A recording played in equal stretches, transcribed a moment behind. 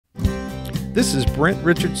This is Brent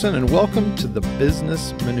Richardson, and welcome to the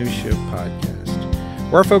Business Minutia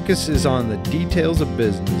Podcast, where our focus is on the details of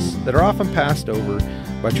business that are often passed over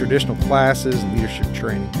by traditional classes and leadership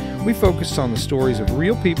training. We focus on the stories of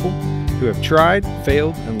real people who have tried,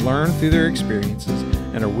 failed, and learned through their experiences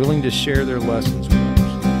and are willing to share their lessons with others.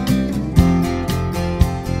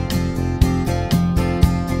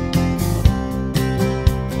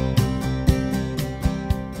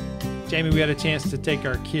 Jamie, we had a chance to take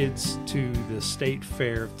our kids to the State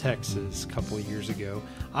Fair of Texas a couple of years ago.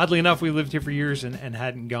 Oddly enough, we lived here for years and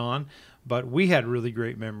hadn't gone, but we had really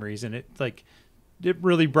great memories, and it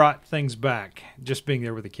really brought things back, just being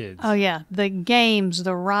there with the kids. Oh, yeah. The games,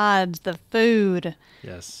 the rides, the food.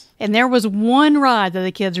 Yes. And there was one ride that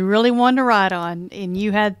the kids really wanted to ride on, and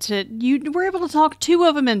you were able to talk two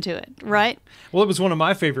of them into it, right? Well, it was one of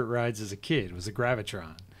my favorite rides as a kid. It was a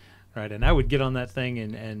Gravitron. Right, and I would get on that thing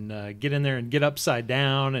and get in there and get upside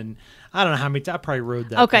down, and I don't know how many times I probably rode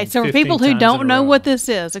that. Okay, so for people who don't know what this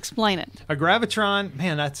is, explain it. A Gravitron,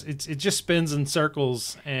 man, it just spins in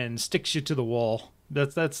circles and sticks you to the wall.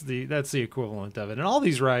 That's the equivalent of it. And all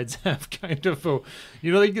these rides have kind of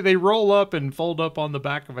they roll up and fold up on the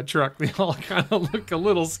back of a truck. They all kind of look a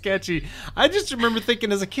little sketchy. I just remember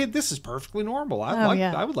thinking as a kid, this is perfectly normal.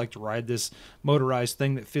 I would like to ride this motorized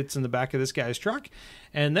thing that fits in the back of this guy's truck.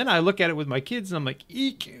 And then I look at it with my kids and I'm like,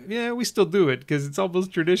 eek, yeah, we still do it because it's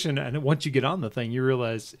almost tradition. And once you get on the thing, you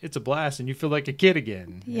realize it's a blast and you feel like a kid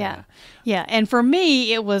again. Yeah. And for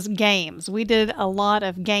me, it was games. We did a lot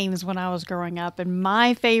of games when I was growing up. And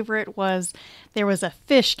my favorite was there was a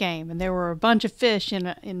fish game, and there were a bunch of fish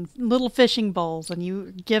in little fishing bowls, and you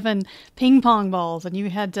were given ping pong balls, and you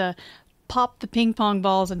had to pop the ping pong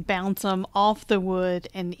balls and bounce them off the wood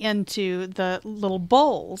and into the little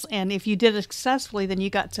bowls. And if you did it successfully, then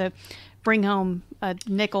you got to bring home a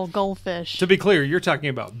nickel goldfish. To be clear, you're talking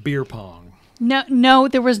about beer pong. No,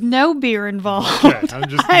 there was no beer involved. Okay, I'm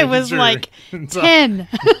just I was sure. like 10.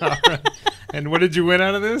 All right. And what did you win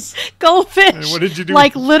out of this? Goldfish. And what did you do?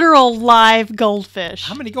 Like literal live goldfish.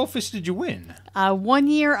 How many goldfish did you win? 1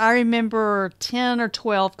 year, I remember 10 or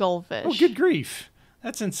 12 goldfish. Oh, good grief.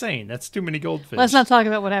 That's insane. That's too many goldfish. Let's not talk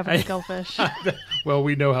about what happened to goldfish. Well,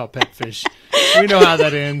 we know how we know how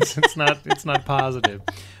that ends. It's not positive.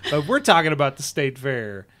 But we're talking about the State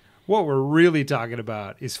Fair. What we're really talking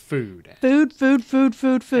about is food. Food.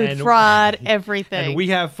 And fried everything. And we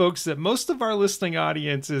have folks that most of our listening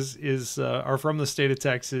audience are from the state of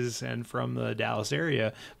Texas and from the Dallas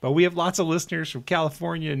area. But we have lots of listeners from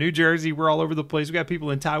California, New Jersey. We're all over the place. We got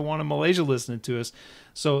people in Taiwan and Malaysia listening to us.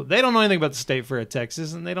 So they don't know anything about the State Fair of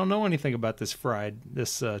Texas, and they don't know anything about this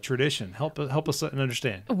tradition. Help us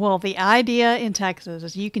understand. Well, the idea in Texas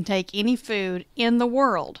is you can take any food in the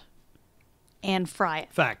world and fry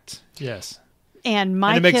it. Fact. Yes. And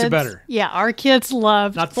it makes it better. Yeah, our kids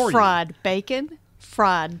love fried you. Bacon,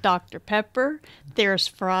 fried Dr. Pepper. There's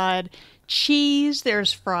fried cheese.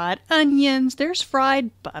 There's fried onions. There's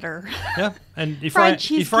fried butter. Yeah, and you fried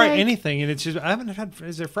fry anything, and it's just I haven't had.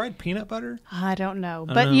 Is there fried peanut butter? I don't know,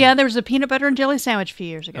 yeah, there was a peanut butter and jelly sandwich a few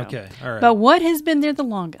years ago. Okay, all right. But what has been there the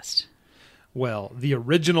longest? Well, the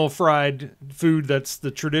original fried food, that's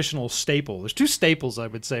the traditional staple. There's two staples, I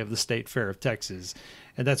would say, of the State Fair of Texas,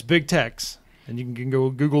 and that's Big Tex, and you can go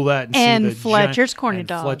Google that and see the Fletcher's Corny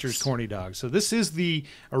Dogs. Fletcher's Corny Dogs. So this is the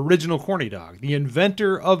original Corny Dog. The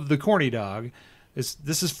inventor of the Corny Dog, this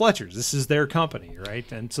is Fletcher's. This is their company,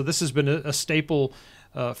 right? And so this has been a staple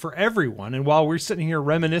for everyone. And while we're sitting here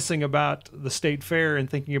reminiscing about the State Fair and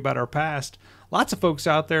thinking about our past, lots of folks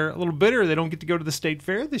out there a little bitter they don't get to go to the State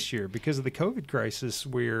Fair this year because of the COVID crisis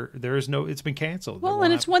where it's been canceled. Well,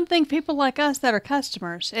 and it's one thing people like us that are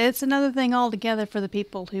customers. It's another thing altogether for the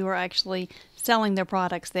people who are actually selling their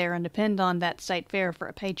products there and depend on that State Fair for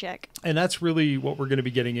a paycheck. And that's really what we're going to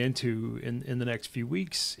be getting into in the next few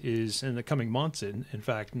weeks, is in the coming months, in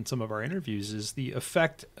fact, in some of our interviews, is the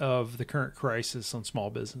effect of the current crisis on small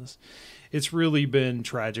business. It's really been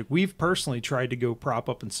tragic. We've personally tried to go prop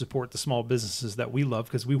up and support the small businesses that we love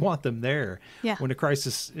because we want them there. Yeah. When the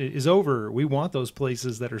crisis is over, we want those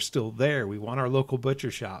places that are still there. We want our local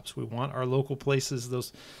butcher shops. We want our local places,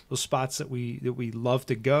 those spots that we love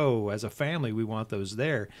to go as a family. We want those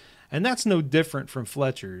there. And that's no different from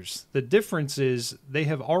Fletcher's. The difference is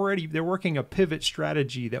they're working a pivot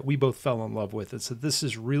strategy that we both fell in love with. And so this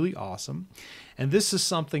is really awesome. And this is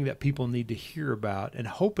something that people need to hear about, and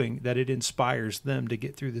hoping that it inspires them to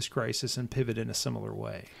get through this crisis and pivot in a similar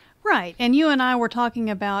way. Right. And you and I were talking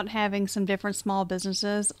about having some different small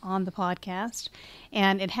businesses on the podcast.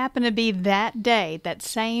 And it happened to be that day, that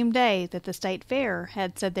same day that the state fair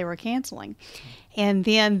had said they were canceling. And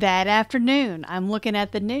then that afternoon, I'm looking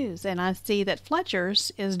at the news and I see that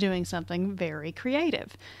Fletcher's is doing something very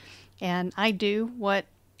creative. And I do what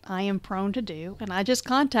I am prone to do. And I just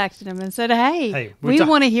contacted him and said, hey, we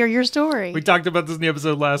want to hear your story. We talked about this in the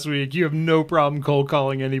episode last week. You have no problem cold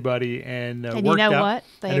calling anybody. And you know what?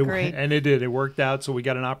 They agreed. And it did. It worked out. So we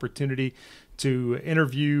got an opportunity to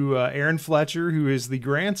interview Aaron Fletcher, who is the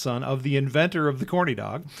grandson of the inventor of the Corny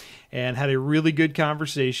dog, and had a really good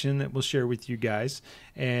conversation that we'll share with you guys.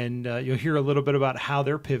 And you'll hear a little bit about how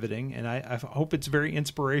they're pivoting. And I hope it's very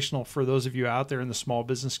inspirational for those of you out there in the small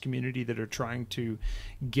business community that are trying to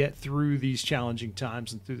get through these challenging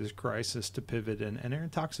times and through this crisis to pivot. And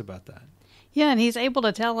Aaron talks about that. Yeah, and he's able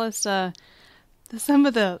to tell us some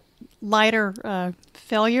of the lighter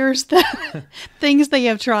failures, things they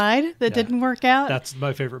have tried that didn't work out. That's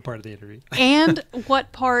my favorite part of the interview. And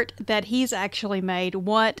what part that he's actually made,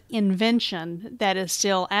 what invention that is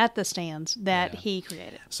still at the stands that he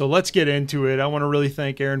created. So let's get into it. I want to really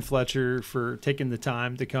thank Aaron Fletcher for taking the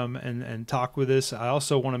time to come and talk with us. I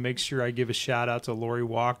also want to make sure I give a shout out to Lori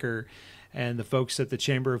Walker and the folks at the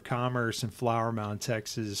Chamber of Commerce in Flower Mound,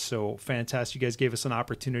 Texas. So fantastic. You guys gave us an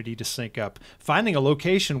opportunity to sync up. Finding a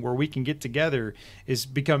location where we can get together is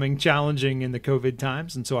becoming challenging in the COVID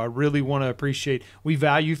times. And so I really want to appreciate, we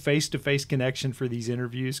value face-to-face connection for these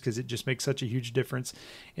interviews because it just makes such a huge difference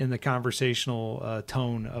in the conversational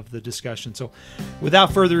tone of the discussion. So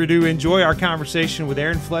without further ado, enjoy our conversation with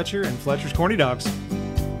Aaron Fletcher and Fletcher's Corny Dogs.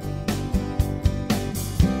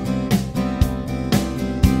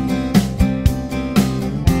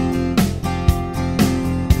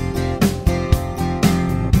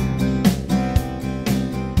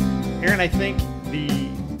 I think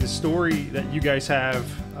the story that you guys have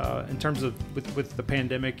in terms of with the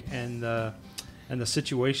pandemic and the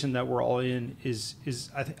situation that we're all in is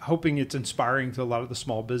hoping it's inspiring to a lot of the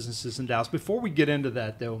small businesses in Dallas. Before we get into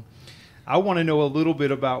that, though, I want to know a little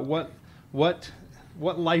bit about what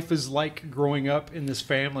life is like growing up in this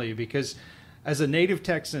family, because as a native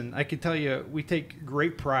Texan, I can tell you we take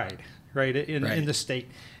great pride, right, in the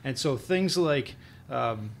state, and so things like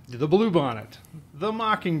the bluebonnet, the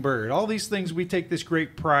mockingbird, all these things, we take this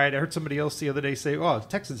great pride. I heard somebody else the other day say, oh,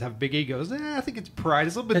 Texans have big egos. I think it's pride.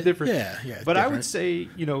 It's a little bit different. Yeah. But different. I would say,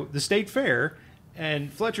 the state fair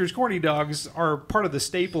and Fletcher's Corny Dogs are part of the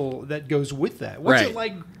staple that goes with that. What's it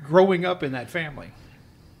like growing up in that family?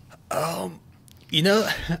 I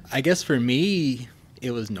guess for me,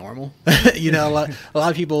 it was normal. A lot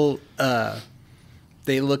of people,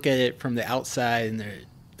 they look at it from the outside and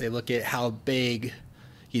they look at how big,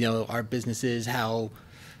 our business is, how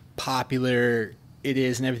popular it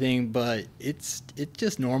is and everything, but it's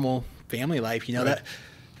just normal family life,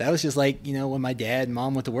 that was just like, when my dad and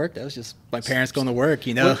mom went to work, that was just my parents going to work,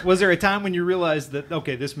 Was there a time when you realized that,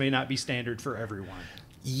 okay, this may not be standard for everyone?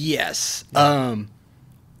 Yes. I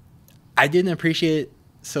didn't appreciate it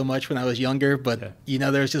so much when I was younger, but,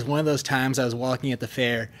 there was just one of those times I was walking at the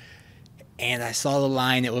fair and I saw the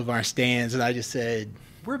line at one of our stands and I just said,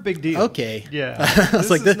 we're a big deal. Okay. Yeah. I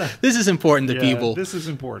was like, this is important to people. This is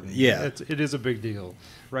important. Yeah. It is a big deal.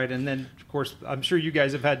 Right. And then, of course, I'm sure you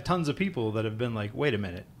guys have had tons of people that have been like, wait a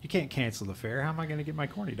minute, you can't cancel the fair. How am I going to get my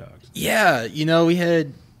Corny Dogs? Yeah. We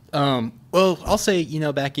had, I'll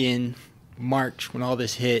say, back in March when all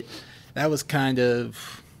this hit, that was we kind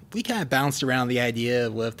of bounced around the idea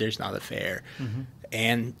of what if there's not a fair. Mm-hmm.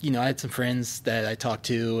 And, I had some friends that I talked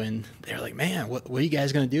to and they were like, man, what are you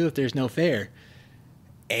guys going to do if there's no fair?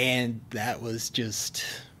 And that was just,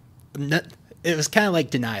 it was kind of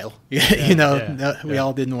like denial. We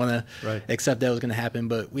all didn't want to accept that was going to happen,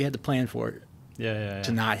 but we had to plan for it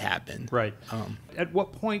to not happen. Right. At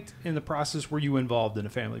what point in the process were you involved in a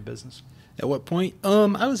family business? At what point?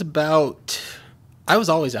 I was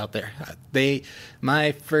always out there.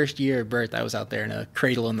 My first year of birth, I was out there in a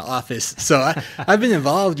cradle in the office. So I've been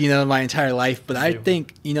involved, my entire life. But I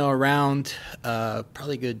think, around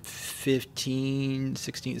probably good 15,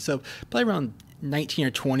 16. So probably around 19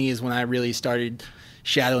 or 20 is when I really started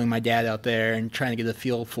shadowing my dad out there and trying to get a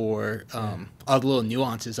feel for all the little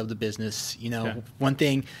nuances of the business. One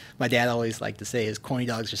thing my dad always liked to say is Corny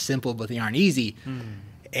Dogs are simple, but they aren't easy. Mm.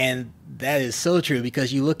 And that is so true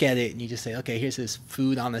because you look at it and you just say, okay, here's this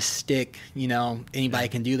food on a stick, anybody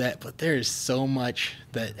can do that. But there's so much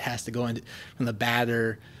that has to go into from the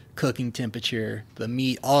batter, cooking temperature, the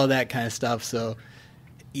meat, all of that kind of stuff. So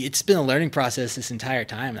it's been a learning process this entire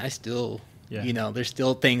time. And I still, there's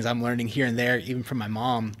still things I'm learning here and there, even from my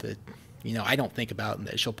mom that, I don't think about, and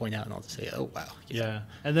that she'll point out, and I'll just say, oh, wow. Yeah.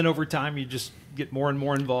 And then over time, you just get more and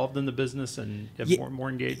more involved in the business and get more and more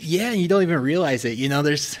engaged. Yeah, and you don't even realize it.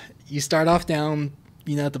 You start off down,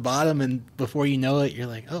 at the bottom, and before you know it, you're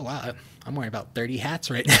like, oh, wow, I'm wearing about 30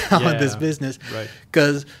 hats right now in this business. Right.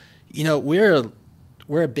 Because, we're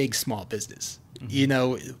a big, small business.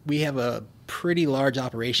 Mm-hmm. We have a pretty large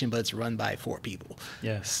operation, but it's run by 4 people.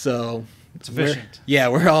 Yeah. So it's efficient.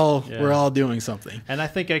 We're all doing something. And I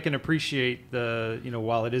think I can appreciate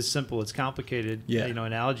while it is simple, it's complicated. Yeah.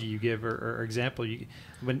 Analogy you give or example.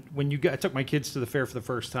 I took my kids to the fair for the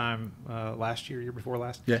first time year before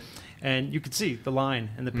last. Yeah. And you could see the line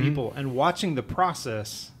and the people and watching the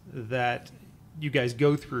process that you guys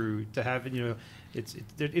go through to have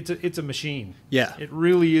it's a machine. Yeah. It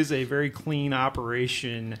really is a very clean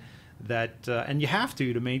operation. That and you have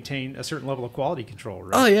to maintain a certain level of quality control,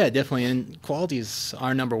 right? Oh yeah, definitely. And quality is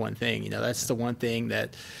our number one thing. That's the one thing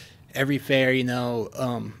that every fair,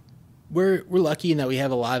 we're lucky in that we have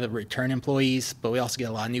a lot of return employees, but we also get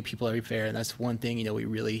a lot of new people every fair, and that's one thing we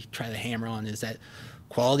really try to hammer on is that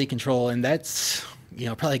quality control, and that's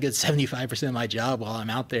probably a good 75% of my job while I'm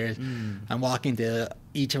out there. I'm walking to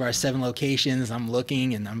each of our 7 locations. I'm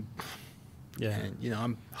looking and I'm. Yeah. And,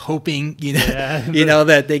 I'm hoping,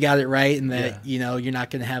 that they got it right and that, you're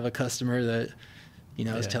not going to have a customer that,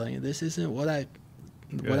 is telling you this isn't what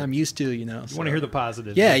I'm used to, You want to hear the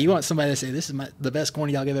positives. Yeah. You want somebody to say, this is the best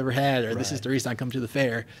corny dog I've ever had, or this is the reason I come to the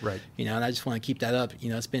fair. Right. And I just want to keep that up.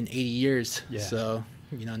 It's been 80 years. Yeah. So,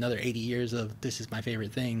 another 80 years of this is my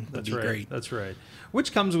favorite thing would be great. That's right.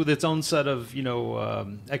 Which comes with its own set of,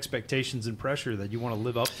 expectations and pressure that you want to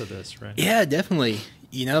live up to this, right? Yeah, definitely.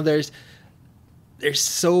 There's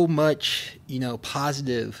so much,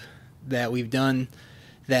 positive that we've done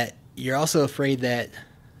that you're also afraid that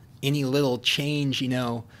any little change,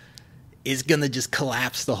 is going to just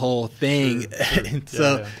collapse the whole thing. Sure. And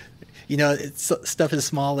so, it's stuff as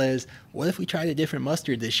small as, what if we tried a different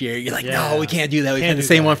mustard this year? You're like, no, we can't do that. We've had the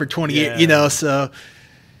same one for 20 years, so.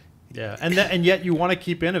 Yeah, and yet you want to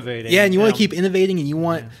keep innovating. Yeah, and you want to keep innovating, and you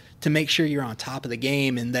want to make sure you're on top of the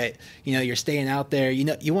game and that, you're staying out there.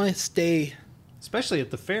 You want to stay... Especially at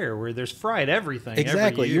the fair where there's fried everything. Exactly.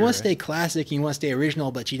 Every year, you want to stay classic, you want to stay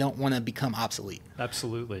original, but you don't want to become obsolete.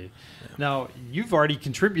 Absolutely. Yeah. Now, you've already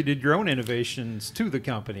contributed your own innovations to the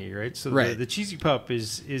company, right? So the Cheesy Pup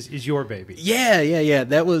is your baby. Yeah.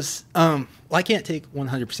 That was, I can't take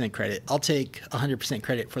 100% credit. I'll take 100%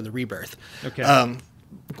 credit for the rebirth. Okay.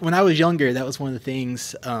 When I was younger, that was one of the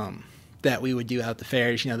things that we would do out at the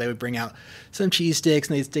fairs. They would bring out some cheese sticks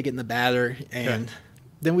and they'd stick it in the batter and... Okay.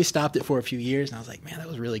 Then we stopped it for a few years, and I was like, man, that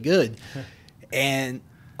was really good. And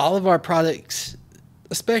all of our products,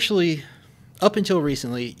 especially up until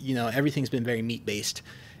recently, everything's been very meat-based.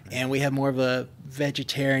 And we have more of a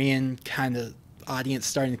vegetarian kind of audience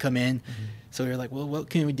starting to come in. Mm-hmm. So we were like, well,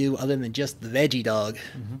 what can we do other than just the veggie dog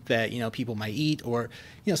that, people might eat or,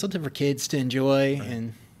 something for kids to enjoy. Right.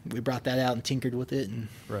 And we brought that out and tinkered with it. And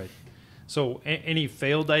right. So any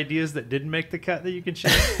failed ideas that didn't make the cut that you can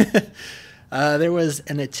share? There was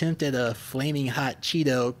an attempt at a flaming hot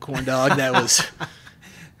Cheeto corn dog that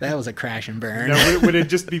was a crash and burn. Now, would it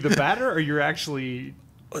just be the batter, or you're actually?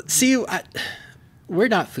 See, we're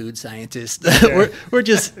not food scientists. Okay. we're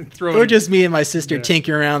just me and my sister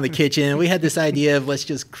tinkering around the kitchen. We had this idea of let's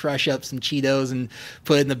just crush up some Cheetos and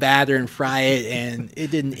put it in the batter and fry it, and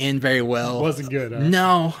it didn't end very well. It wasn't good. Huh?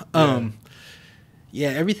 No. Yeah,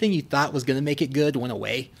 everything you thought was going to make it good went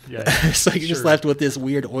away. Yeah, so you're just left with this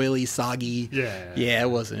weird, oily, soggy. Yeah, it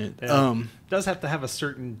wasn't. Yeah. It does have to have a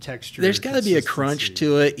certain texture. There's got to be a crunch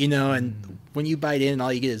to it, and when you bite in,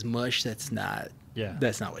 all you get is mush. That's not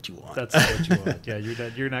what you want. That's not what you want. Yeah,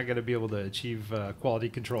 you're not going to be able to achieve quality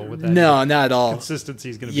control with that. No, not at all. Consistency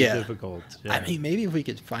is going to be difficult. Yeah. I mean, maybe if we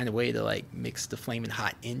could find a way to mix the flaming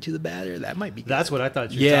hot into the batter, that might be good. That's what I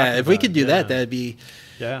thought you were talking about. Yeah, if we could do that, that'd be...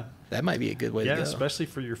 Yeah. That might be a good way to go. Yeah, especially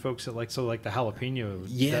for your folks that like the jalapeno.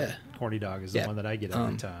 Yeah. Corny dog is the one that I get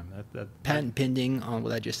every time. Patent pending on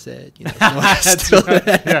what I just said. That's right.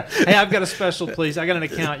 Yeah. Hey, I've got a special place. I got an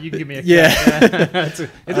account. You can give me a account. Yeah.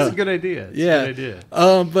 It is a good idea. It's a good idea.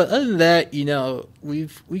 But other than that,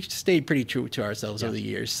 we've stayed pretty true to ourselves over the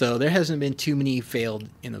years. So there hasn't been too many failed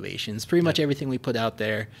innovations. Pretty much everything we put out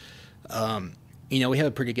there, we have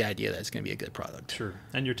a pretty good idea that it's going to be a good product. Sure.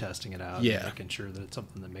 And you're testing it out. Yeah. And making sure that it's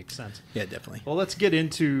something that makes sense. Yeah, definitely. Well, let's get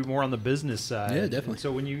into more on the business side. Yeah, definitely. And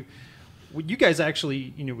so when you guys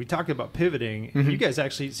actually, we talked about pivoting. You guys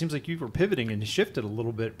actually, it seems like you were pivoting and shifted a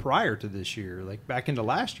little bit prior to this year. Like back into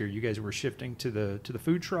last year, you guys were shifting to the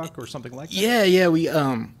food truck or something like that? Yeah. We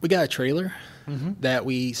got a trailer that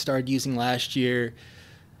we started using last year.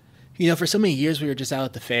 For so many years we were just out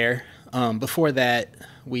at the fair. Before that,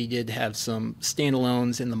 we did have some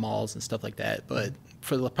standalones in the malls and stuff like that. But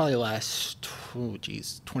for probably the last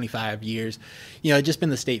 25 years, it's just been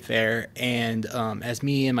the state fair. And as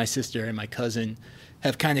me and my sister and my cousin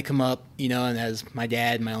have kind of come up, and as my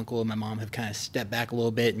dad, my uncle, and my mom have kind of stepped back a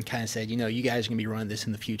little bit and kind of said, you guys are going to be running this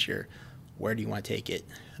in the future. Where do you want to take it?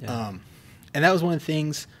 Yeah. And that was one of the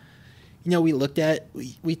things, we looked at.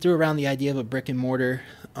 We threw around the idea of a brick and mortar,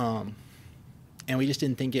 and we just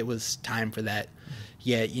didn't think it was time for that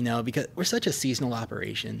yet, because we're such a seasonal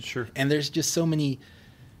operation. Sure. And there's just so many,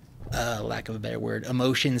 lack of a better word,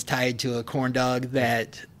 emotions tied to a corn dog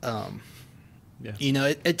that,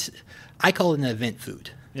 it's, I call it an event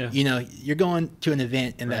food. Yeah. You're going to an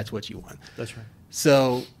event and that's what you want. That's right.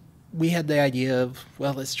 So we had the idea of,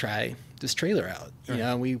 well, let's try this trailer out.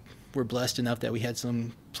 Right. We were blessed enough that we had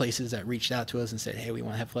some places that reached out to us and said, hey, we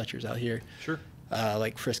want to have Fletchers out here. Sure.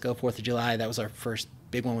 Like Frisco, 4th of July, that was our first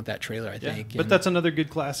big one with that trailer, I think. But that's another good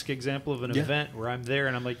classic example of an event where I'm there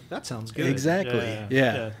and I'm like, that sounds good. Exactly.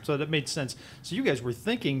 Yeah. So that made sense. So you guys were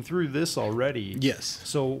thinking through this already. Yes.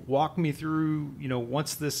 So walk me through,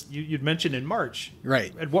 once this, you'd mentioned in March.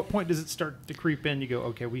 Right. At what point does it start to creep in? You go,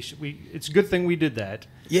 okay, it's a good thing we did that.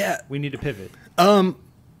 Yeah. We need to pivot.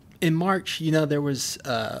 In March, there was,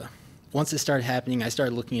 once it started happening, I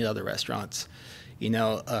started looking at other restaurants.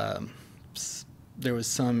 There was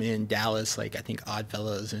some in Dallas, like I think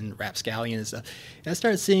Oddfellows and Rapscallion and stuff. And I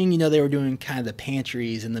started seeing, they were doing kind of the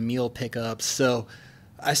pantries and the meal pickups. So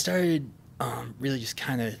I started really just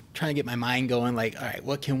kind of trying to get my mind going, like, all right,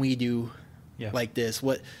 what can we do like this?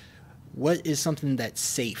 What is something that's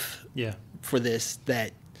safe for this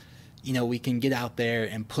that, we can get out there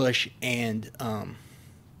and push? And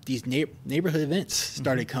these neighborhood events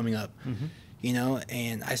started coming up,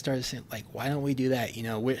 and I started saying, like, why don't we do that?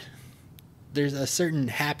 There's a certain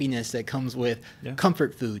happiness that comes with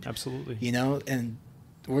comfort food. Absolutely. And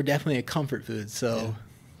we're definitely a comfort food. So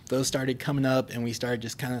those started coming up and we started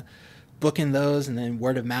just kind of booking those, and then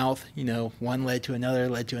word of mouth, one led to another,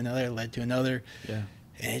 led to another. Yeah.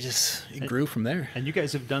 And it grew from there. And you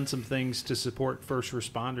guys have done some things to support first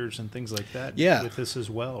responders and things like that with this as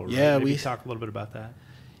well, right? Yeah. Maybe talk a little bit about that.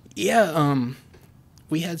 Yeah.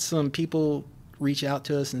 We had some people reach out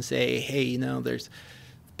to us and say, hey, there's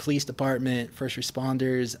police department, first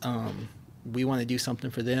responders, we want to do something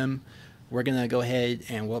for them. We're going to go ahead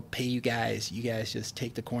and we'll pay you guys. You guys just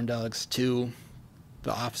take the corn dogs to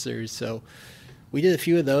the officers. So we did a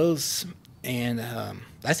few of those, and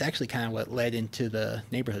that's actually kind of what led into the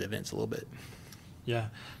neighborhood events a little bit. Yeah.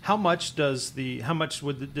 How much did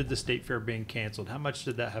the state fair being canceled, how much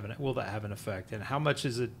will that have an effect? And how much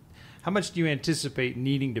do you anticipate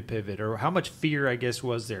needing to pivot, or how much fear, I guess,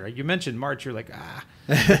 was there? You mentioned March. You're like,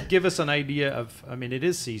 give us an idea of, it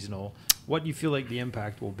is seasonal. What do you feel like the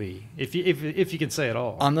impact will be, if you can say at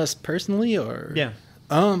all? On us personally, or? Yeah.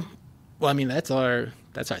 Well, that's our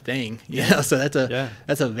thing. Yeah. So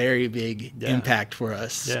that's a very big impact for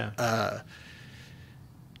us. Yeah.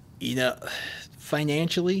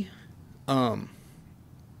 Financially,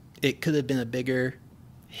 it could have been a bigger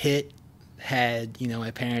hit had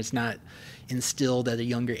my parents not instilled at a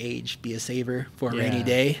younger age, be a saver for a rainy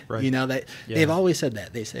day. Right. They've always said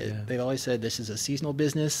that. They've always said this is a seasonal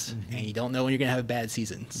business, and you don't know when you're gonna have a bad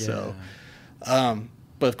season. Yeah. So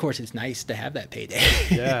but of course it's nice to have that payday.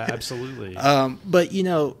 Yeah, absolutely. But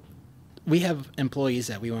we have employees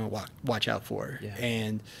that we want to watch out for. Yeah.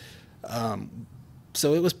 And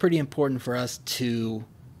so it was pretty important for us to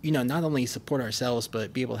not only support ourselves,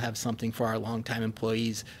 but be able to have something for our longtime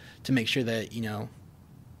employees to make sure that,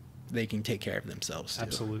 they can take care of themselves too.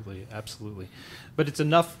 Absolutely. But it's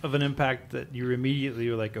enough of an impact that you immediately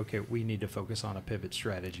are like, okay, we need to focus on a pivot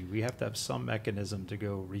strategy. We have to have some mechanism to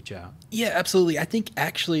go reach out. Yeah, absolutely. I think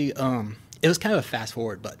actually it was kind of a fast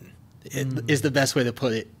forward button. It is the best way to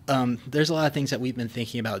put it. There's a lot of things that we've been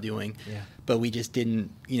thinking about doing, but we just didn't,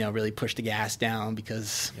 really push the gas down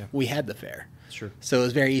because we had the fair. Sure. So it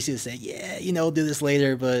was very easy to say, we'll do this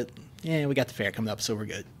later, but we got the fair coming up, so we're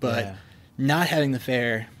good. But not having the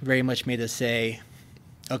fair very much made us say,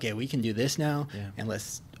 okay, we can do this now, and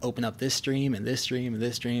let's open up this stream and this stream and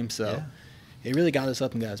this stream. So it really got us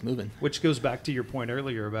up and got us moving. Which goes back to your point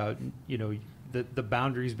earlier about, the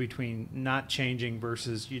boundaries between not changing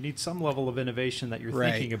versus you need some level of innovation that you're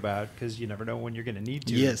thinking about, because you never know when you're going to need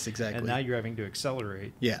to. Yes, exactly. And now you're having to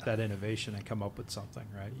accelerate that innovation and come up with something,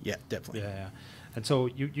 right? Yeah, definitely. Yeah. And so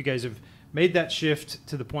you guys have made that shift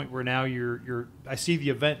to the point where now you're I see the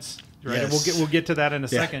events, right? Yes. And we'll get to that in a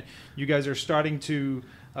second. You guys are starting to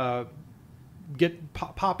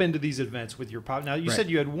pop into these events with your pop. Now you said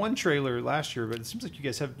you had one trailer last year, but it seems like you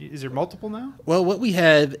guys have. Is there multiple now? Well, what we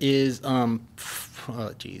have is oh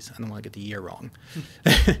geez, I don't want to get the year wrong.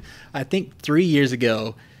 I think 3 years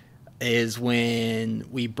ago is when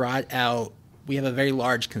we brought out. We have a very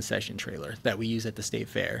large concession trailer that we use at the state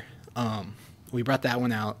fair. We brought that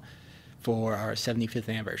one out for our 75th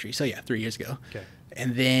anniversary. So yeah, 3 years ago. Okay.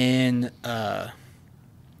 And then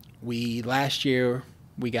last year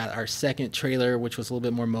we got our second trailer, which was a little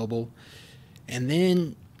bit more mobile. And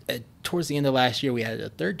then towards the end of last year, we added a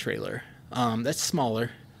third trailer. That's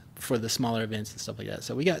smaller for the smaller events and stuff like that.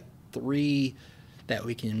 So we got 3 that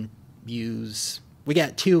we can use. We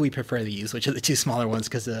got 2 we prefer to use, which are the 2 smaller ones,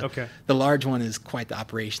 because the large one is quite the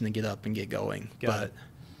operation to get up and get going.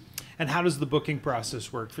 And how does the booking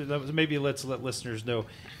process work? Maybe let's let listeners know,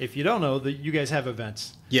 if you don't know, that you guys have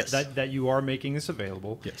events. Yes. That you are making this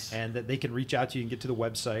available. Yes. And that they can reach out to you and get to the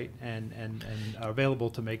website and are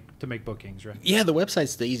available to make bookings, right? Yeah, the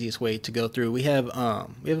website's the easiest way to go through. We have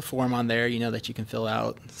a form on there, that you can fill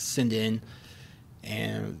out, send in,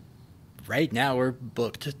 and right now we're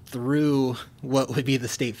booked through what would be the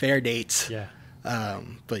state fair dates. Yeah.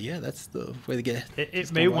 But yeah, that's the way to get it.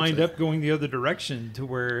 It may wind up going the other direction to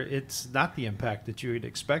where it's not the impact that you had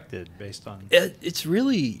expected based on. It's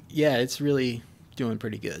really doing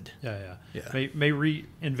pretty good. Yeah. May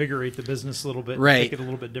reinvigorate the business a little bit. Right. And take it a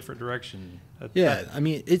little bit different direction. I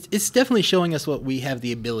mean, it's definitely showing us what we have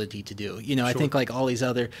the ability to do. Sure. I think like all these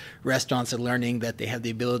other restaurants are learning that they have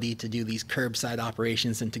the ability to do these curbside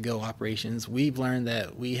operations and to-go operations. We've learned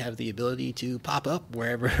that we have the ability to pop up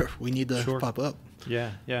wherever we need to pop up.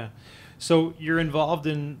 Yeah. So you're involved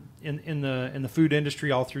in the food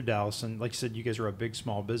industry all through Dallas, and like you said, you guys are a big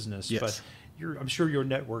small business. Yes. But I'm sure you're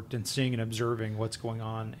networked and seeing and observing what's going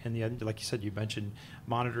on, and like you said, you mentioned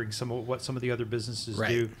monitoring what some of the other businesses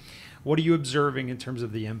do. What are you observing in terms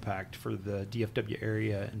of the impact for the DFW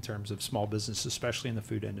area in terms of small business, especially in the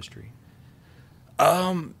food industry?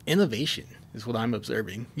 Innovation is what I'm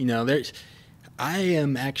observing. There's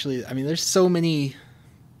so many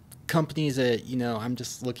companies that, I'm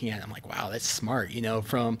just looking at, I'm like, wow, that's smart,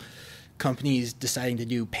 from companies deciding to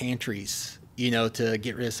do pantries, to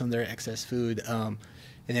get rid of some of their excess food. And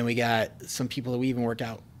then we got some people that we even worked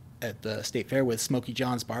out at the state fair with, Smokey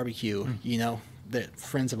John's Barbecue, the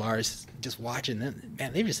friends of ours, just watching them,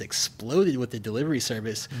 man, they've just exploded with the delivery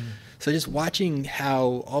service. So just watching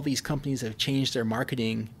how all these companies have changed their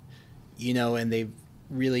marketing, and they've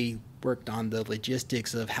really worked on the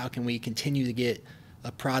logistics of how can we continue to get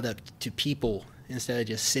a product to people instead of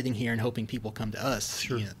just sitting here and hoping people come to us.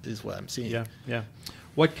 Sure. Is what I'm seeing. Yeah.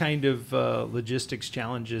 What kind of logistics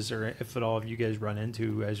challenges, or if at all, have you guys run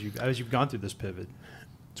into as you've gone through this pivot?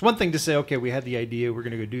 It's one thing to say, okay, we had the idea, we're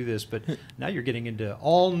going to go do this, but now you're getting into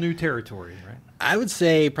all new territory, right? I would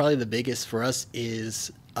say probably the biggest for us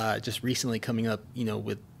is just recently coming up,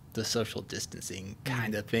 with the social distancing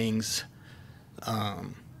kind of things,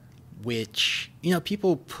 which,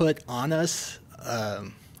 people put on us.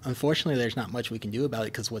 Unfortunately, there's not much we can do about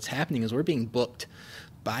it, because what's happening is we're being booked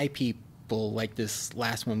by people like this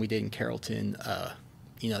last one we did in Carrollton.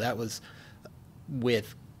 That was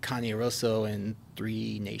with Corny and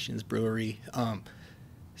 3 Nations Brewery.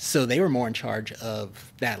 So they were more in charge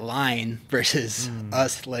of that line versus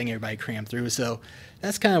us letting everybody cram through. So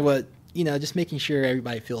that's kind of what, just making sure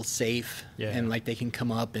everybody feels safe and like they can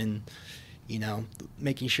come up and,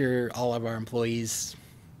 making sure all of our employees,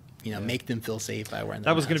 make them feel safe by wearing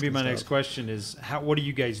their That was going to be my stuff. next question is, what are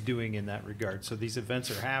you guys doing in that regard? So these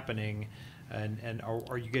events are happening, and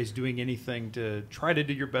are you guys doing anything to try to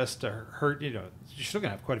do your best to hurt, you're still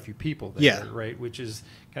going to have quite a few people there, right? Which is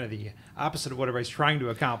kind of the opposite of what everybody's trying to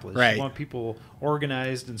accomplish. Right. You want people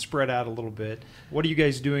organized and spread out a little bit. What are you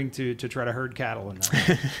guys doing to try to herd cattle in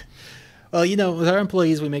that? Well, with our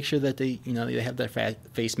employees, we make sure that they, they have their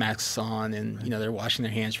face masks on and, they're washing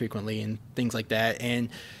their hands frequently and things like that. And,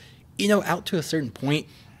 out to a certain point,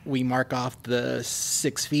 we mark off the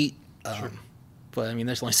 6 feet. Sure. But,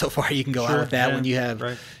 there's only so far you can go out with that when you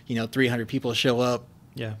have, 300 people show up.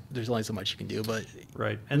 Yeah. There's only so much you can do. But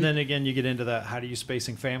right. And then again, you get into that, how do you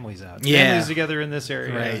spacing families out? Yeah. Families together in this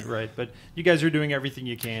area. Right. But you guys are doing everything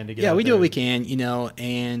you can to get out we do there. what we can,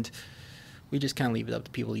 and we just kind of leave it up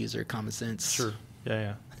to people to use their common sense. Sure.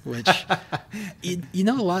 Yeah. Which, a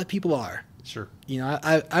lot of people are. Sure.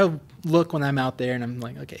 I look when I'm out there and I'm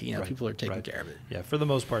like, okay, people are taking care of it. Yeah, for the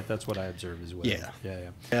most part, that's what I observe as well. Yeah.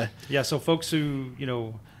 Yeah. So folks who,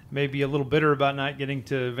 maybe a little bitter about not getting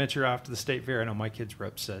to venture off to the state fair. I know my kids were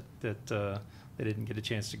upset that they didn't get a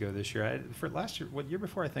chance to go this year. For last year, year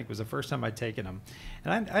before I think was the first time I'd taken them,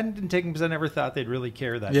 and I didn't take them because I never thought they'd really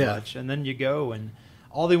care that much. And then you go and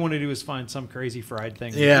all they want to do is find some crazy fried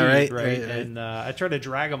thing. Right. And I try to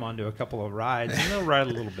drag them onto a couple of rides, and they'll ride a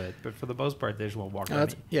little bit, but for the most part, they just won't walk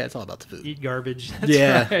around. It's all about the food. Eat garbage.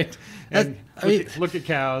 That's right. And look at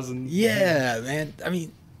cows and man. I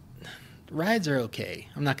mean, rides are okay.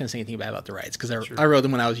 I'm not going to say anything bad about the rides because I rode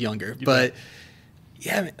them when I was younger. But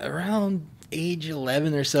around age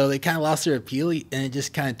 11 or so, they kind of lost their appeal, and it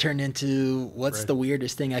just kind of turned into what's the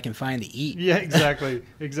weirdest thing I can find to eat. Yeah, exactly.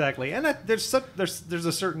 And there's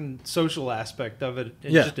a certain social aspect of it,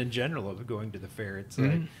 and just in general of going to the fair. It's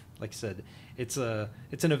like I said, it's an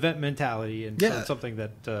event mentality, and so it's something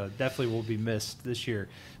that definitely will be missed this year.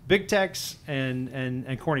 Big Tex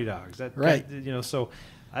and Corny dogs. So.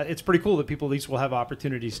 It's pretty cool that people at least will have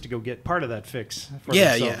opportunities to go get part of that fix for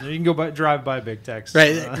themselves. You can go drive by Big Tex.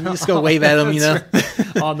 Right. Just go wave at them,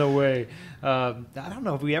 right, on the way. I don't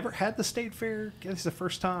know. Have we ever had the state fair? I guess it's the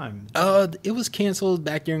first time. It was canceled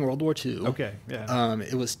back during World War II. Okay, yeah.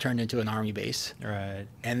 It was turned into an army base. Right.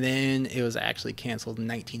 And then it was actually canceled in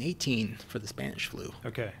 1918 for the Spanish flu.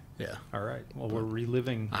 Okay. Yeah. All right. Well, we're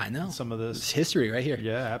reliving some of this. It's history right here.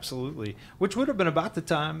 Yeah, absolutely. Which would have been about the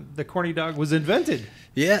time the Corny dog was invented.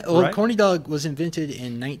 Yeah. Well, Corny dog was invented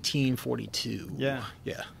in 1942. Yeah.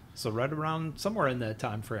 Yeah. So right around somewhere in that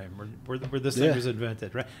time frame where this thing was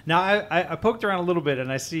invented, right? Now I poked around a little bit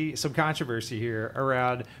and I see some controversy here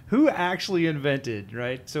around who actually invented,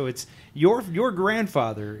 right? So it's your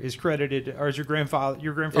grandfather is credited, or is your grandfather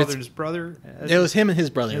and his brother? It was him and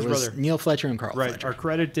his brother. It was Neil Fletcher and Carl Fletcher. Are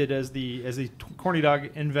credited as the Corny dog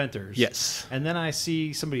inventors. Yes. And then I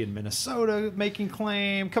see somebody in Minnesota making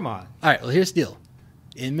claim. Come on. All right. Well, here's the deal.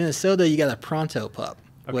 In Minnesota, you got a Pronto pup.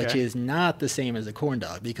 Which is not the same as a corn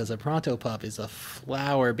dog, because a Pronto pup is a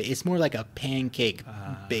flour it's more like a pancake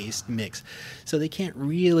based mix. So they can't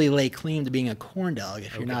really lay claim to being a corn dog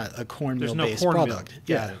if you're not a cornmeal based product.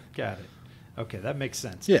 Got it. Okay, that makes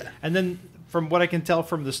sense. Yeah. And then from what I can tell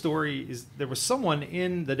from the story is there was someone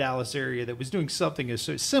in the Dallas area that was doing something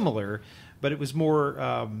similar, but it was more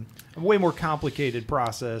a way more complicated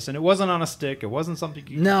process, and it wasn't on a stick. It wasn't something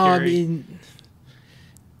you could carry. I mean,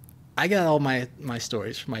 I got all my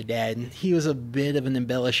stories from my dad, and he was a bit of an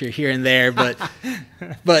embellisher here and there, but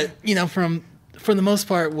for the most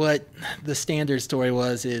part, what the standard story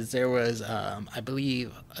is there was I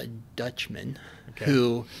believe a Dutchman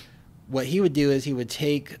who, what he would do is he would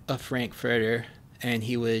take a frankfurter and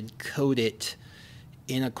he would coat it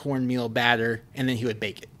in a cornmeal batter, and then he would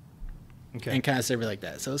bake it and kind of serve it like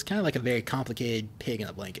that. So it's kind of like a very complicated pig in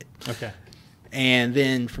a blanket. Okay. And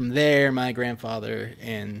then from there, my grandfather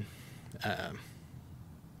and I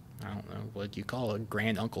don't know what you call a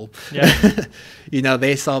grand uncle. Yeah.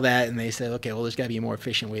 They saw that and they said, okay, well, there's got to be a more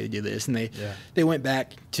efficient way to do this. And they went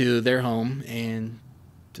back to their home and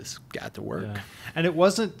just got to work. Yeah. And it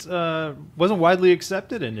wasn't widely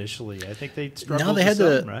accepted initially. I think they struggled. No, they had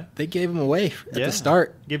to. Right? They gave them away at the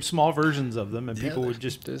start. Give small versions of them, and people would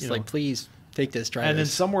just like, please take this, try and this.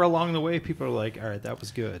 Then somewhere along the way, people are like, all right, that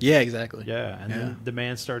was good. Yeah, exactly. Yeah, and then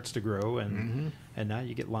demand starts to grow, and now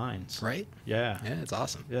you get lines. Right. Yeah. Yeah, it's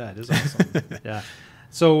awesome. Yeah, it is awesome. Yeah.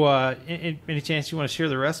 So, any chance you want to share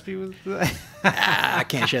the recipe with? I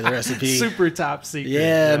can't share the recipe. Super top secret.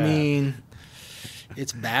 Yeah, I mean,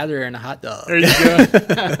 it's batter and a hot dog. There you go.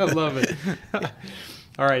 I love it.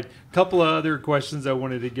 All right, a couple of other questions I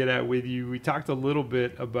wanted to get at with you. We talked a little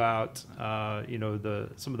bit about,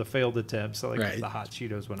 some of the failed attempts, like the hot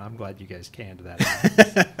Cheetos one. I'm glad you guys canned that.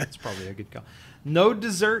 That's probably a good call. No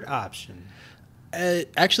dessert option.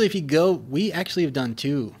 Actually, if you go, we actually have done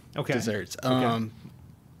 2 desserts.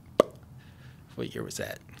 What year was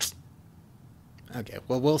that? Okay,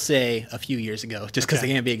 well, we'll say a few years ago, just because they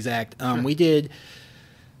can't be exact. Sure. We did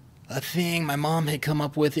a thing my mom had come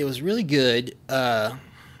up with. It was really good.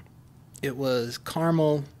 It was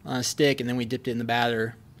caramel on a stick, and then we dipped it in the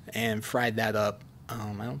batter and fried that up. I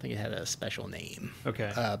don't think it had a special name.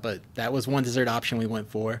 Okay. But that was one dessert option we went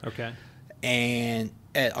for. Okay. And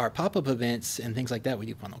at our pop-up events and things like that, we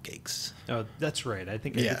do funnel cakes. Oh, that's right. I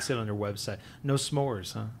think I did sit on your website. No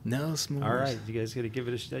s'mores, huh? No s'mores. All right, you guys got to give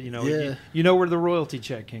it a shot. You know where the royalty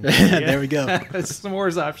check can go. There we go.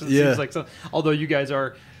 S'mores option seems like something. Although you guys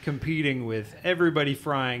are competing with everybody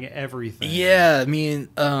frying everything. Yeah, I mean,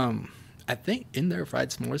 I think in there fried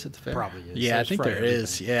s'mores at the fair. Probably is. Yeah, I think there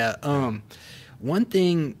is. Yeah. One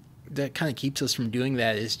thing that kind of keeps us from doing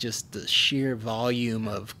that is just the sheer volume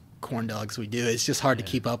of corn dogs we do. It's just hard to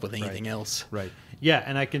keep up with anything else. Right. Yeah,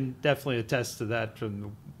 and I can definitely attest to that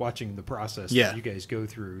from watching the process Yeah. that you guys go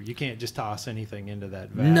through. You can't just toss anything into that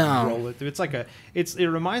vat No. and roll it through. It's like it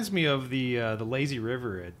reminds me of the lazy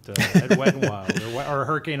river at Wet n Wild or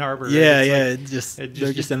Hurricane Harbor. Yeah, It's yeah. like,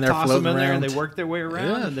 They're just in there toss floating them in there around. and they work their way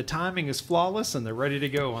around, Yeah. and the timing is flawless, and they're ready to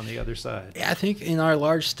go on the other side. Yeah, I think in our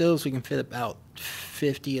large stoves we can fit about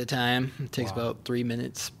 50 a time. It takes Wow. about 3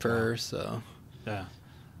 minutes per. So Yeah.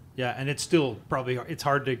 Yeah, and it's still probably it's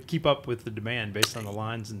hard to keep up with the demand based on the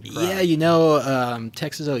lines and crowd. yeah, you know,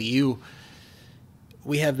 Texas OU,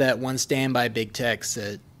 we have that one standby Big Tex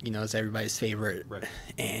that is everybody's favorite, Right.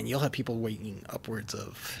 and you'll have people waiting upwards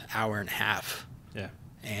of hour and a half, Yeah.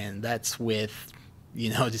 and that's with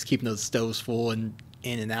just keeping those stoves full and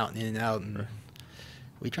in and out and in and out. And Right.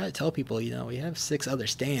 we try to tell people, we have 6 other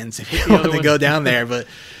stands if you The want other to ones. go down there, but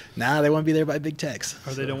they want to be there by Big Tex.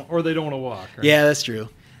 Or they don't want to walk. Right? Yeah, that's true.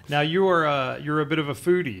 Now you're a bit of a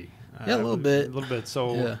foodie. Yeah, a little bit. A little bit.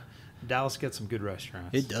 So Yeah. Dallas gets some good restaurants.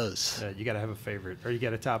 It does. You got to have a favorite, or you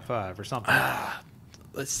got a top 5 or something.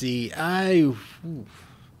 Let's see. A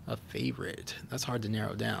favorite. That's hard to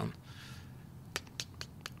narrow down.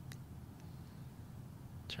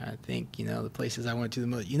 Trying to think, the places I went to the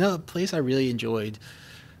most. A place I really enjoyed.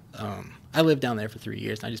 I lived down there for 3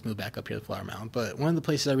 years, and I just moved back up here to Flower Mound. But one of the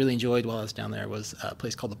places I really enjoyed while I was down there was a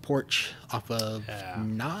place called The Porch off of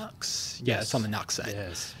Knox. Yeah, Yes. it's on the Knox side.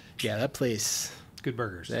 Yes. Yeah, that place, Good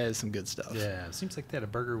burgers. that is some good stuff. Yeah. It seems like they had a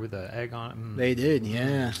burger with an egg on it. They did,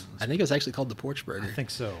 yeah. I think it was actually called the Porch Burger. I think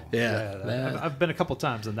so. Yeah, that- I've been a couple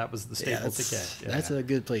times, and that was the staple to get. Yeah. That's a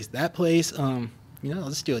good place. That place, I'll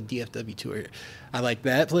just do a DFW tour. I like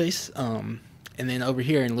that place. And then over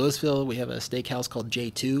here in Louisville, we have a steakhouse called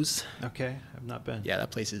J2's. Okay. I've not been. Yeah, that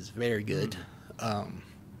place is very good.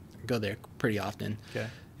 Go there pretty often. Okay.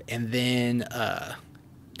 And then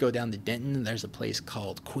go down to Denton. There's a place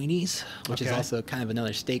called Queenie's, which is Okay. also kind of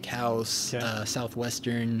another steakhouse, Okay.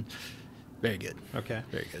 Southwestern. Very good. Okay.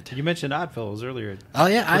 Very good. You mentioned Oddfellows earlier. Oh,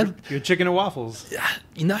 yeah. Good chicken and waffles.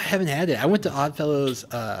 I haven't had it. I went to Oddfellows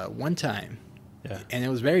one time. Yeah. And it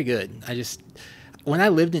was very good. When I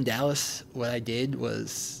lived in Dallas, what I did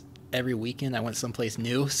was every weekend I went someplace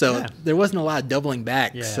new. So Yeah. there wasn't a lot of doubling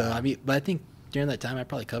back. Yeah. So, but I think during that time I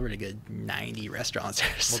probably covered a good 90 restaurants there.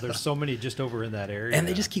 Well, there's so many just over in that area. and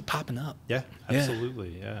they just keep popping up. Yeah, Yeah.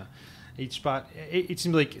 absolutely. Yeah. Each spot, it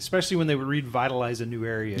seemed like, especially when they would revitalize a new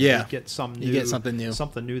area, Yeah. you get some new, You get something new.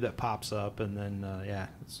 something new that pops up, and then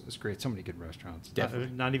it's great. So many good restaurants.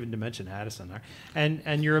 Definitely. Not even to mention Addison,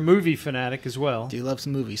 and you're a movie fanatic as well. Do love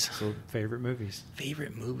some movies. So favorite movies.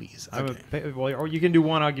 Favorite movies. I'm Okay. well, or you can do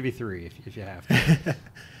one. I'll give you 3 if you have to.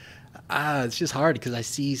 It's just hard because I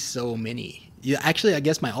see so many. Yeah, actually, I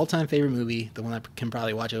guess my all-time favorite movie, the one I can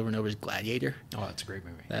probably watch over and over, is Gladiator. Oh, that's a great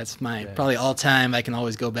movie. That's my Yeah. probably all-time. I can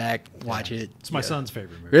always go back, watch Yeah. it. It's my Yeah. son's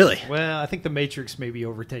favorite movie. Really? Well, I think The Matrix may be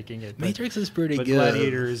overtaking it. but- Matrix is pretty but good.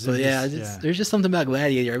 Gladiator is But yeah, yeah. there's just something about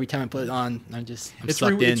Gladiator. Every time I put it on, I'm It's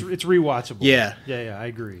sucked in. it's rewatchable. Yeah. yeah, I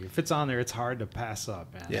agree. If it's on there, it's hard to pass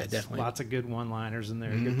up, man. Yeah, It's definitely. Lots of good one-liners in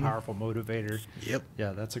there. Good, Mhm. powerful motivator. Yep.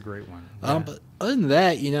 Yeah, that's a great one. Yeah. But other than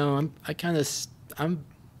that, I'm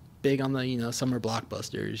big on the summer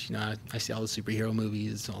blockbusters. I see all the superhero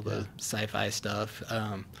movies, all the Yeah. sci-fi stuff.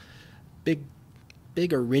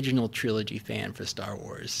 Big original trilogy fan for Star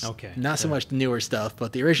Wars. Okay, Not so yeah. much the newer stuff,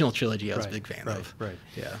 but the original trilogy I was a Right, big fan right, of. Right.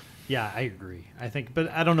 Yeah. Yeah, I agree. I think, but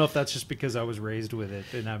I don't know if that's just because I was raised with it,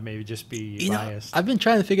 and I maybe just be biased. I've been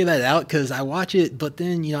trying to figure that out because I watch it, but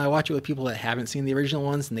then I watch it with people that haven't seen the original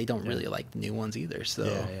ones, and they don't really like the new ones either. So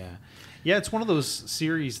Yeah, it's one of those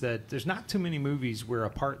series that there's not too many movies where a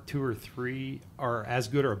part 2 or 3 are as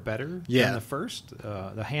good or better than the first.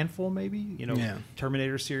 The handful, maybe. Yeah.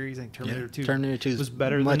 Terminator series. I think Terminator 2. Terminator 2 was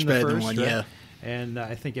better much than the better first. than one. right? Yeah. And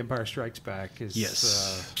I think Empire Strikes Back is.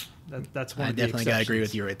 Yes. That's one I of the definitely gotta agree exceptions.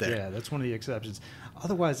 with you right there. Yeah, that's one of the exceptions.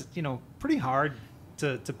 Otherwise, pretty hard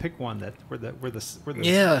to pick one where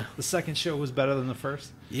Yeah. the second show was better than the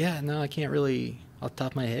first. Yeah, no, I can't really, off the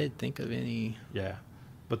top of my head, think of any. Yeah.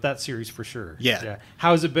 But that series for sure. Yeah.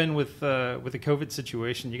 How has it been with the COVID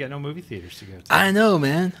situation? You got no movie theaters to go to. I know,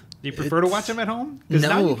 man. Do you prefer to watch them at home? Because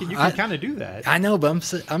now No, you can kind of do that. I know,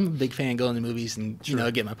 but I'm a big fan of going to movies and Sure.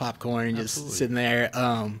 get my popcorn and just Absolutely. sitting there.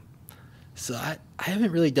 So I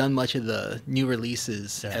haven't really done much of the new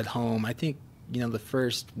releases Yeah. at home. I think the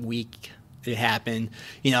first week it happened,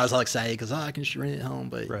 I was all excited because I can just rent it at home,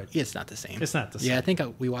 but Right. it's not the same. It's not the same. Yeah, I think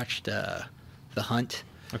we watched The Hunt.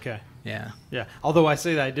 Okay. Yeah. Yeah. Although I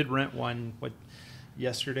say that I did rent one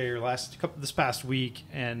yesterday or this past week,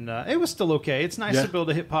 and it was still okay. It's nice Yeah. to be able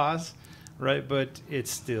to hit pause, right? But it's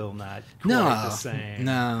still not quite No, the same.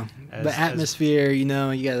 no. as- The atmosphere, you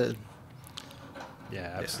gotta.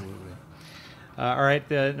 Yeah, absolutely. All right.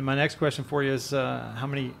 My next question for you is how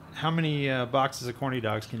many boxes of corny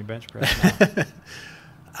dogs can you bench press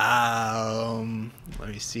now? Let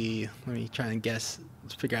me see. Let me try and guess.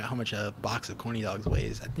 Let's figure out how much a box of corny dogs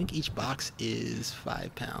weighs. I think each box is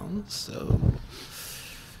 5 pounds, so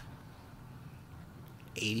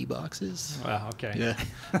 80 boxes. Wow. Okay.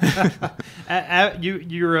 Yeah.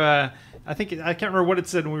 You're. I can't remember what it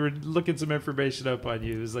said when we were looking some information up on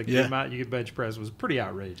you. It was like the amount you could bench press was pretty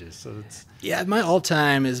outrageous. So it's my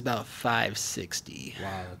all-time is about 560.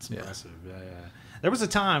 Wow, that's impressive. Yeah. There was a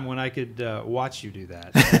time when I could watch you do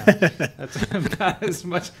that. Yeah. That's about as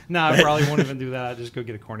much. No, I probably won't even do that. I'll just go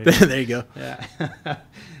get a corny dog. There you go. Yeah.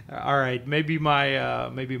 All right. Maybe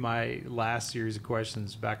my last series of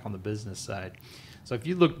questions back on the business side. So if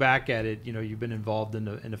you look back at it, you've been involved in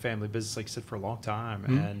the family business, like I said, for a long time,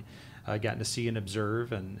 and gotten to see and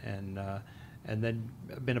observe, and then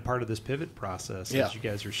been a part of this pivot process as you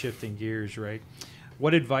guys are shifting gears, right?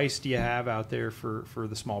 What advice do you have out there for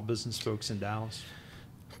the small business folks in Dallas?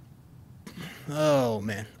 Oh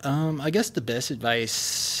man, I guess the best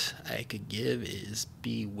advice I could give is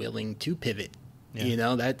be willing to pivot.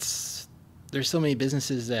 Yeah. There's so many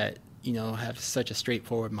businesses that have such a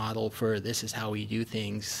straightforward model for this is how we do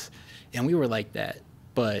things, and we were like that.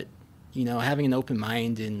 But having an open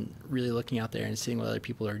mind and really looking out there and seeing what other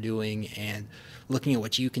people are doing and looking at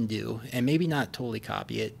what you can do, and maybe not totally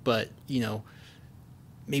copy it, but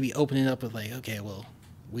maybe open it up with like, okay, well,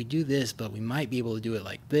 we do this, but we might be able to do it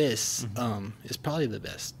like this. Is probably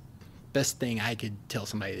the best thing I could tell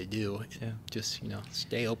somebody to do. Yeah. Just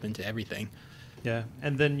stay open to everything. Yeah,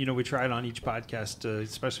 and then we try it on each podcast,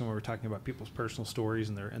 especially when we're talking about people's personal stories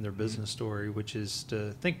and their business story, which is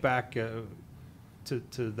to think back to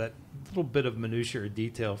that little bit of minutia or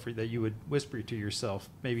detail that you would whisper to yourself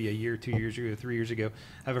maybe a year, 2 years ago, 3 years ago.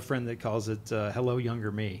 I have a friend that calls it "Hello,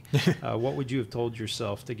 younger me." What would you have told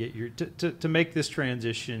yourself to get to make this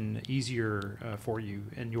transition easier for you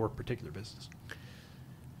in your particular business?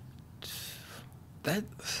 I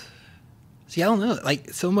don't know. Like,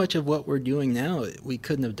 so much of what we're doing now, we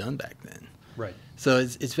couldn't have done back then. Right. So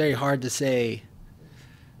it's very hard to say.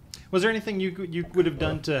 Was there anything you would have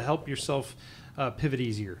done to help yourself pivot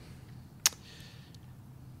easier?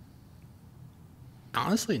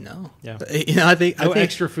 Honestly, no. Yeah. I think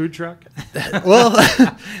extra food truck.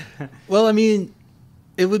 well, I mean,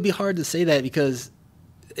 it would be hard to say that because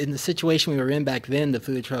in the situation we were in back then, the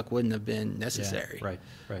food truck wouldn't have been necessary. Yeah,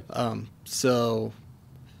 right. So,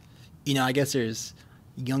 I guess there's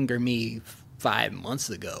younger me 5 months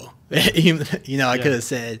ago. I could have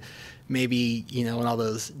said, maybe, when all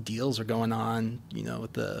those deals are going on,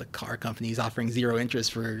 with the car companies offering 0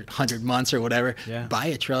 interest for 100 months or whatever, buy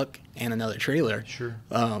a truck and another trailer. Sure.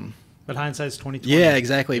 But hindsight's 20/20. Yeah,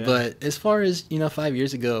 exactly. Yeah. But as far as, 5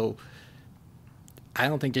 years ago, I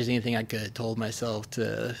don't think there's anything I could have told myself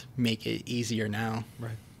to make it easier now.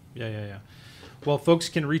 Right. Yeah. Well, folks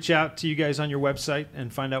can reach out to you guys on your website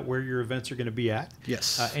and find out where your events are going to be at.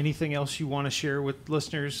 Yes. Anything else you want to share with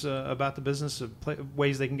listeners about the business,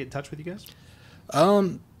 ways they can get in touch with you guys?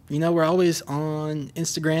 We're always on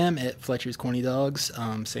Instagram at Fletcher's Corny Dogs.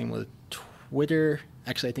 Same with Twitter.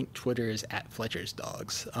 Actually, I think Twitter is at Fletcher's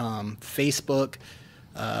Dogs. Facebook,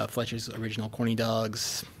 Fletcher's Original Corny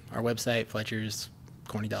Dogs. Our website,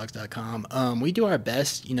 Fletcher'sCornyDogs.com. We do our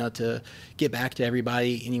best, to get back to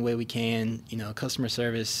everybody any way we can. Customer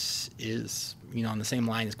service is, on the same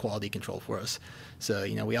line as quality control for us. So,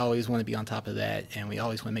 we always want to be on top of that, and we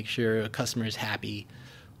always want to make sure a customer is happy,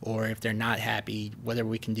 or if they're not happy, whatever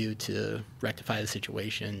we can do to rectify the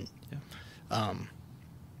situation.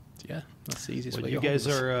 Yeah, that's the easiest way. You guys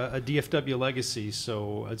are a DFW legacy,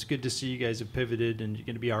 so it's good to see you guys have pivoted and you're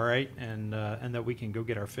going to be all right, and that we can go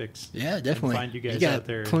get our fix. Yeah, definitely. Find you guys out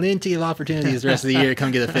there. Plenty of opportunities the rest of the year to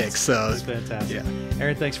come get a fix. So it's fantastic. Yeah.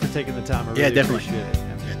 Aaron, thanks for taking the time. I really definitely appreciate it.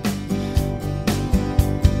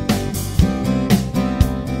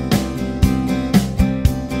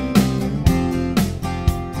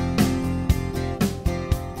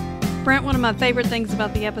 Brent, one of my favorite things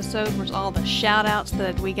about the episode was all the shout outs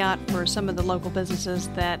that we got for some of the local businesses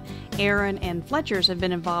that Aaron and Fletcher's have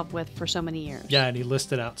been involved with for so many years. Yeah, and he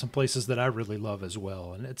listed out some places that I really love as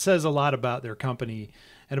well. And it says a lot about their company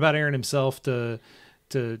and about Aaron himself to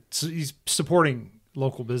he's supporting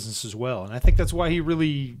local business as well. And I think that's why he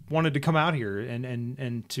really wanted to come out here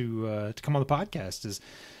and to come on the podcast, is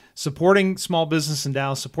supporting small business in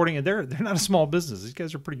Dallas, and they're not a small business. These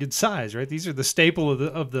guys are pretty good size, right? These are the staple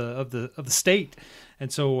of the state,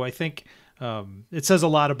 and so I think it says a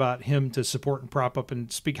lot about him to support and prop up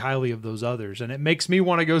and speak highly of those others, and it makes me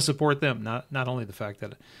want to go support them. Not only the fact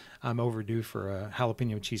that I'm overdue for a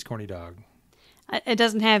jalapeno cheese corny dog. It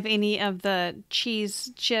doesn't have any of the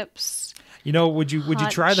cheese chips. You know, would you Hot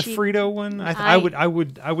try the cheese- Frito one? I would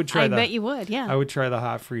try I that. bet you would, yeah. I would try the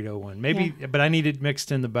hot Frito one. Maybe, but I need it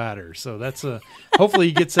mixed in the batter. So that's hopefully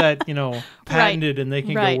he gets that, patented and they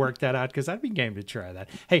can go Right. work that out, because I'd be game to try that.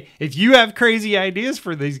 Hey, if you have crazy ideas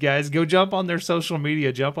for these guys, go jump on their social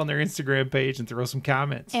media, jump on their Instagram page and throw some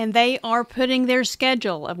comments. And they are putting their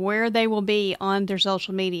schedule of where they will be on their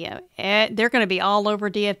social media. They're going to be all over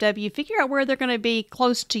DFW. Figure out where they're going to be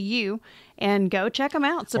close to you and go check them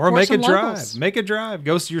out. Support Or make a some drive. locals. Make a drive.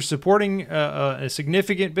 Go. You're supporting a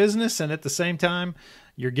significant business, and at the same time,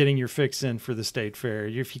 you're getting your fix in for the state fair.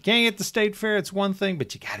 If you can't get the state fair, it's one thing,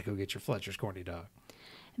 but you got to go get your Fletcher's Corny Dog.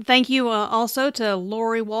 Thank you also to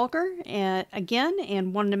Lori Walker again,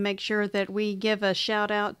 and wanted to make sure that we give a shout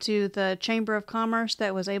out to the Chamber of Commerce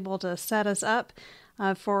that was able to set us up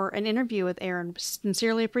for an interview with Aaron.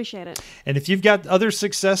 Sincerely appreciate it. And if you've got other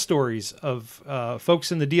success stories of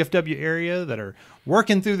folks in the DFW area that are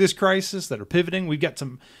working through this crisis, that are pivoting, we've got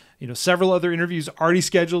some, several other interviews already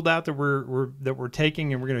scheduled out that we're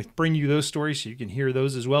taking, and we're going to bring you those stories so you can hear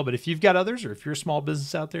those as well. But if you've got others, or if you're a small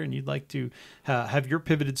business out there and you'd like to have your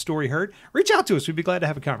pivoted story heard, reach out to us. We'd be glad to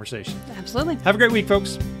have a conversation. Absolutely. Have a great week,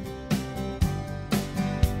 folks.